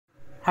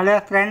Hello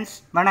friends,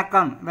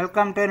 வணக்கம்.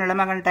 Welcome to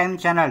Nilamagan time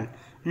channel.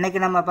 இன்றைக்கி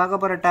நம்ம பார்க்க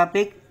போகிற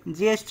டாபிக்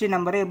ஜிஎஸ்டி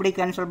நம்பரை எப்படி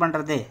கேன்சல்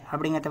பண்ணுறது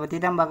அப்படிங்கிறத பற்றி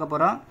தான் பார்க்க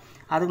போகிறோம்.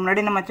 அதுக்கு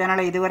முன்னாடி நம்ம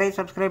சேனலை இதுவரை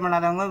சப்ஸ்கிரைப்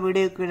பண்ணாதவங்க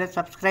வீடியோக்கு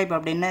சப்ஸ்கிரைப்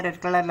அப்படின்னு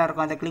ரெட் கலரில்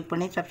இருக்கும், அதை கிளிக்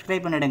பண்ணி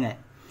சப்ஸ்கிரைப் பண்ணிவிடுங்க.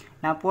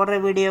 நான்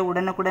போடுற வீடியோ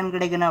உடனுக்குடன்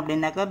கிடைக்கணும்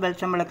அப்படின்னாக்கா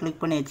பெல் சிம்பலை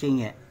கிளிக் பண்ணி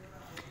வச்சுங்க.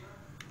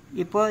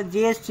 இப்போது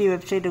ஜிஎஸ்டி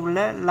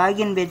வெப்சைட்டுக்குள்ளே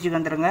லாகின் பேஜுக்கு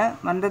வந்துடுங்க.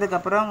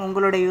 வந்ததுக்கப்புறம்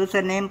உங்களுடைய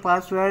யூசர் நேம்,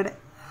 பாஸ்வேர்டு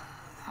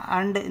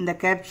அண்டு இந்த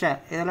கேப்சா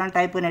இதெல்லாம்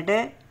டைப் பண்ணிவிட்டு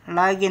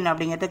லாகின்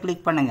அப்படிங்கிறத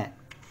கிளிக் பண்ணுங்கள்.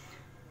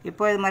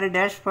 இப்போ இது மாதிரி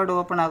டேஷ்போர்டு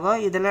ஓப்பன்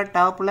ஆகும். இதில்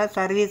டாப்பில்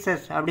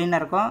சர்வீசஸ் அப்படின்னு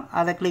இருக்கும்,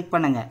 அதை கிளிக்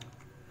பண்ணுங்கள்.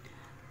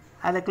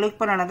 அதை கிளிக்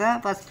பண்ணதான்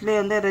ஃபஸ்ட்லேயே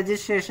வந்து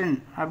ரெஜிஸ்ட்ரேஷன்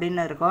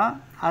அப்படின்னு இருக்கும்.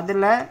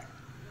 அதில்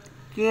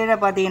கீழே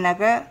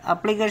பார்த்தீங்கன்னாக்கா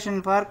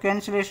application for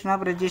cancellation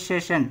of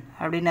registration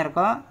அப்படின்னு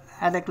இருக்கும்,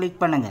 அதை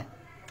கிளிக் பண்ணுங்கள்.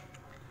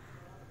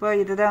 இப்போ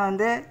இதுதான்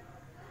வந்து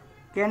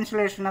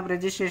கேன்சலேஷன் ஆஃப்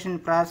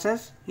ரெஜிஸ்ட்ரேஷன்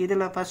ப்ராசஸ்.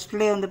 இதில்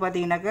ஃபஸ்ட்லேயே வந்து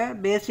பார்த்தீங்கன்னாக்கா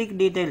பேசிக்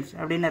டீட்டெயில்ஸ்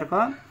அப்படின்னு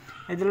இருக்கும்.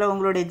 இதில்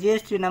உங்களுடைய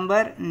GST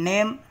number,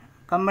 name,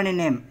 company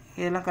name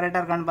இதெல்லாம் கரெக்டாக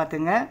இருக்கான்னு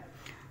பார்த்துங்க.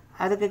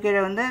 அதுக்கு கீழே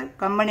வந்து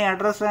கம்பெனி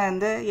அட்ரஸும்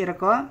வந்து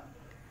இருக்கும்.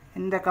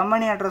 இந்த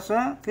கம்பெனி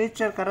அட்ரஸும்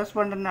ஃபியூச்சர்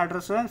கரஸ்பாண்டன்ட்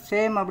அட்ரஸும்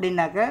சேம்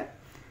அப்படின்னாக்க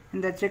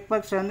இந்த செக்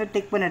பாக்ஸை வந்து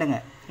டிக் பண்ணிவிடுங்க.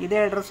 இதே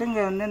அட்ரஸும்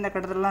இங்கே வந்து இந்த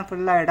கட்டத்துலலாம்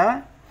ஃபில் ஆகிடும்.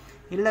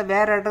 இல்லை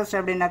வேறு அட்ரஸ்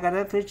அப்படின்னாக்கா,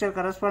 அதாவது ஃபியூச்சர்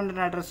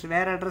கரஸ்பாண்டன்ட் அட்ரஸ்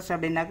வேறு அட்ரஸ்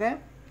அப்படின்னாக்க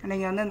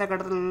நீங்கள் வந்து இந்த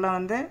கட்டத்துலலாம்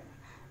வந்து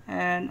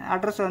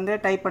அட்ரஸை வந்து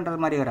டைப்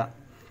பண்ணுறது மாதிரி வரும்.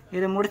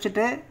 இதை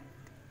முடிச்சுட்டு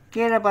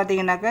கீழே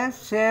பார்த்தீங்கன்னாக்கா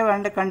சேவ்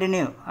அண்ட்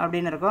கண்டினியூ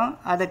அப்படின்னு இருக்கும்,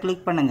 அதை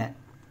கிளிக் பண்ணுங்கள்.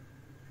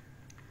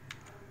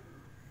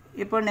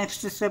 இப்போ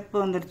நெக்ஸ்ட் ஸ்டெப்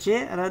வந்துடுச்சு,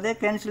 அதாவது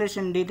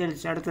கேன்சலேஷன்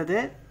டீட்டெயில்ஸ் அடுத்தது.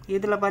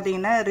 இதில்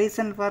பார்த்தீங்கன்னா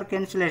ரீசன் ஃபார்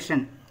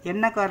கேன்சலேஷன்,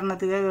 என்ன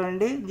காரணத்துக்காக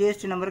வேண்டி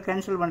ஜிஎஸ்டி நம்பர்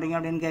கேன்சல் பண்ணுறீங்க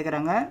அப்படின்னு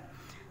கேட்குறாங்க.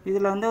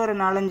 இதில் வந்து ஒரு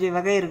 4-5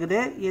 வகை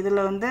இருக்குது.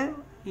 இதில் வந்து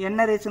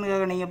என்ன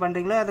ரீசனுக்காக நீங்கள்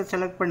பண்ணுறீங்களோ அதை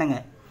செலக்ட்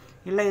பண்ணுங்கள்.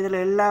 இல்லை இதில்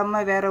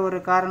இல்லாமல் வேறு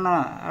ஒரு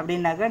காரணம்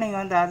அப்படின்னாக்கா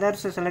நீங்கள் வந்து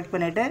அதர்ஸை செலக்ட்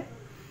பண்ணிவிட்டு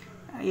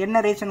என்ன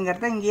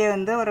ரீசனுங்கிறத இங்கேயே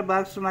வந்து ஒரு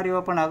பாக்ஸ் மாதிரி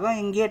ஓப்பன் ஆகும்,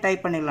 இங்கேயே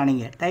டைப் பண்ணிடலாம்.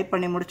 நீங்கள் டைப்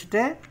பண்ணி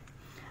முடிச்சுட்டு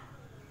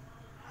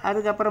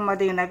அதுக்கப்புறம்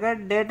பார்த்தீங்கன்னாக்கா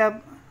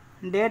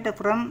date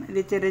from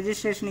which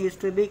registration use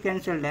to be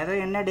cancelled,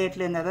 அதாவது என்ன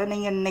டேட்டில் இருந்தால், அதாவது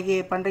நீங்கள் இன்றைக்கி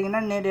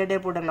பண்ணுறீங்கன்னா டேட்டே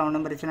போட்டுக்கலாம்,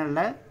 ஒன்றும் பிரச்சனை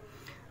இல்லை.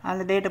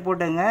 அந்த டேட்டை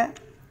போட்டுங்க.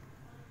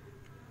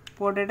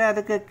 போட்டுட்டு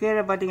அதுக்கு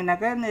கீழே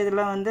பார்த்தீங்கன்னாக்கா இந்த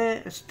இதெல்லாம் வந்து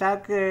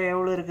ஸ்டாக்கு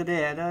எவ்வளோ இருக்குது,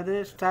 அதாவது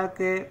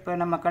ஸ்டாக்கு இப்போ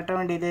நம்ம கட்ட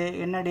வேண்டியது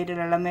என்ன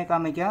டீட்டெயில் எல்லாமே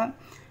காமிக்கும்.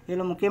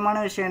 இதில் முக்கியமான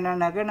விஷயம்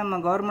என்னென்னாக்கா, நம்ம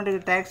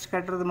கவர்மெண்ட்டுக்கு டேக்ஸ்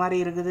கட்டுறது மாதிரி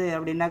இருக்குது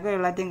அப்படின்னாக்கா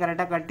எல்லாத்தையும்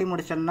கரெக்டாக கட்டி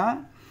முடிச்சிடணும்.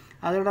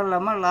 அதோட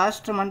இல்லாமல்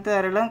லாஸ்ட் மந்த்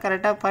வரையிலும்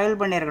கரெக்டாக ஃபைல்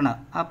பண்ணியிருக்கணும்.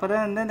 அப்போ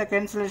தான் வந்து இந்த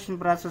கேன்சலேஷன்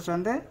ப்ராசஸ்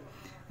வந்து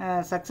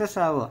சக்ஸஸ்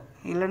ஆகும்.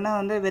 இல்லைன்னா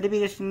வந்து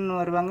வெரிஃபிகேஷன்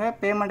வருவாங்க,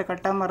 பேமெண்ட்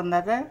கட்டாமல்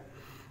இருந்தாக்க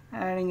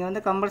நீங்கள்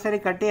வந்து கம்பல்சரி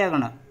கட்டி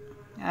ஆகணும்.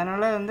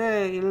 அதனால் வந்து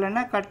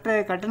இல்லைன்னா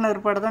கட்டின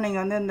ஏற்பாடு தான்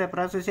நீங்கள் வந்து இந்த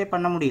ப்ராசஸே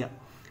பண்ண முடியும்.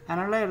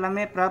 அதனால்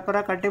எல்லாமே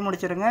ப்ராப்பராக கட்டி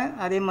முடிச்சிடுங்க.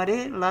 அதே மாதிரி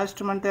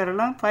லாஸ்ட் மந்த்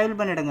வரையிலும் ஃபைல்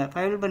பண்ணிவிடுங்க.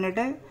 ஃபைல்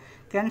பண்ணிவிட்டு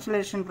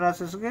கேன்சலேஷன்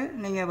ப்ராசஸுக்கு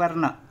நீங்கள்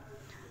வரணும்.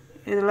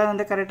 இதெல்லாம்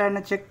வந்து கரெக்டாக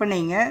என்ன செக்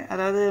பண்ணிங்க.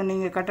 அதாவது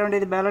நீங்கள் கட்ட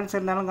வேண்டியது பேலன்ஸ்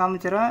இருந்தாலும்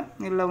காமிச்சிடும்,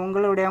 இல்லை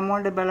உங்களுடைய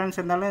அமௌண்ட்டு பேலன்ஸ்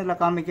இருந்தாலும்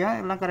இதில் காமிக்கும்.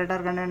 எல்லாம் கரெக்டாக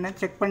இருக்கான்னு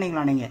செக்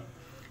பண்ணிக்கலாம் நீங்கள்.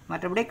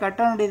 மற்றபடி கட்ட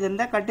வேண்டியது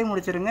இருந்தால் கட்டி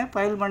முடிச்சிடுங்க,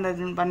 ஃபைல்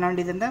பண்ண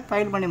வேண்டியது இருந்தால்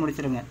ஃபைல் பண்ணி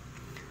முடிச்சிடுங்க.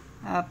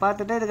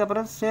 பார்த்துட்டு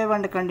இதுக்கப்புறம் சேவ்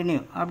அண்ட் கண்டினியூ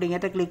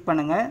அப்படிங்கிறத கிளிக்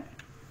பண்ணுங்கள்.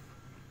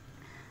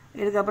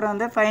 இதுக்கப்புறம்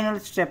வந்து ஃபைனல்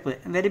ஸ்டெப்பு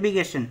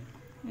வெரிஃபிகேஷன்.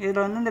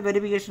 இதில் வந்து இந்த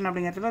வெரிஃபிகேஷன்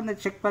அப்படிங்கிறதுல இந்த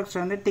செக் பாக்ஸை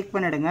வந்து டிக்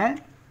பண்ணிவிடுங்க.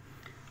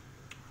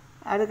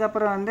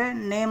 அதுக்கப்புறம் வந்து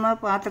நேம்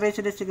ஆஃப்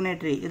ஆத்தரைஸ்டு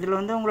சிக்னேட்டரி, இதில்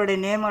வந்து உங்களுடைய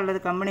நேம் அல்லது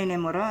கம்பெனி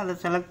நேம் வரும், அதை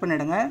செலக்ட்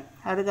பண்ணிவிடுங்க.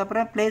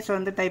 அதுக்கப்புறம் பிளேஸ்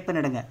வந்து டைப்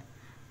பண்ணிவிடுங்க.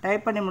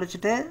 டைப் பண்ணி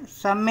முடிச்சுட்டு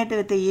சப்மிட்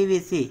வித்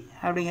இவிசி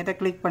அப்படிங்கிறத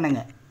கிளிக்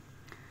பண்ணுங்கள்.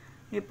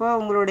 இப்போது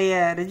உங்களுடைய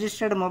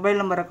ரிஜிஸ்டர்டு மொபைல்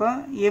நம்பருக்கும்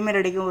இமெயில்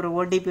ஐடிக்கும் ஒரு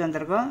ஓடிபி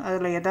வந்திருக்கும்.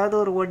 அதில் ஏதாவது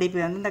ஒரு ஓடிபி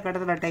வந்து இந்த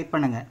கட்டத்தில் டைப்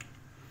பண்ணுங்கள்.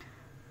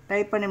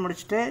 டைப் பண்ணி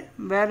முடிச்சுட்டு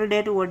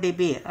வேலிடேட்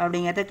ஓடிபி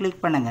அப்படிங்கிறத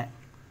கிளிக் பண்ணுங்கள்.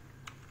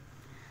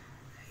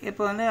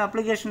 இப்போ வந்து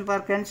application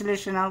for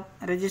cancellation of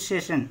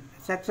registration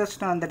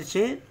சக்ஸஸ்னு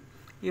வந்துடுச்சு.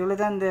 இவ்வளோ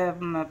தான் இந்த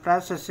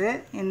ப்ராசஸ்ஸு.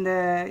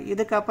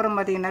 இதுக்கப்புறம்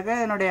பார்த்தீங்கன்னாக்கா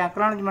என்னுடைய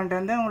அக்னாலஜ்மெண்ட்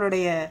வந்து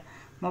உங்களுடைய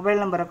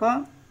மொபைல் நம்பருக்கும்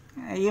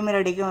இமெயில்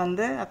ஐடிக்கும்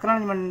வந்து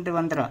அக்னாலஜ்மெண்ட்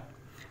வந்துடும்.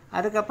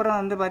 அதுக்கப்புறம்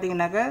வந்து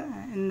பார்த்திங்கனாக்கா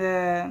இந்த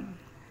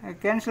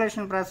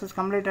கேன்சலேஷன் ப்ராசஸ்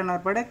கம்ப்ளீட் ஆன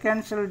பிற்பாடு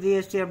கேன்சல்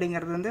ஜிஎஸ்டி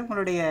அப்படிங்கிறது வந்து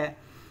உங்களுடைய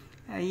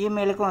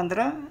இமெயிலுக்கும்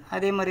வந்துடும்.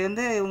 அதே மாதிரி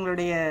வந்து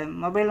உங்களுடைய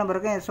மொபைல்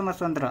நம்பருக்கும்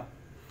எஸ்எம்எஸ் வந்துடும்.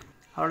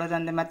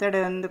 அவ்வளோதான். அந்த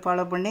மெத்தடை வந்து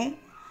ஃபாலோ பண்ணி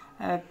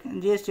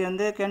ஜிஎஸ்டி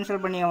வந்து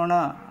கேன்சல் பண்ணி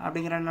ஆகணும்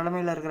அப்படிங்கிற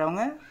நிலமையில்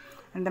இருக்கிறவங்க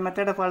இந்த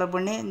மெத்தடை ஃபாலோ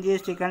பண்ணி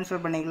ஜிஎஸ்டி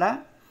கேன்சல் பண்ணிக்கலாம்.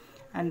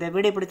 அந்த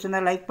வீடியோ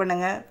பிடிச்சிருந்தால் லைக்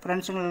பண்ணுங்கள்,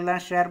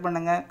 ஃப்ரெண்ட்ஸுங்களெல்லாம் ஷேர்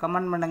பண்ணுங்கள்,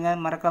 கமெண்ட் பண்ணுங்கள்,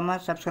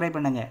 மறக்காமல் சப்ஸ்கிரைப்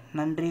பண்ணுங்கள்.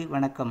 நன்றி,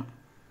 வணக்கம்.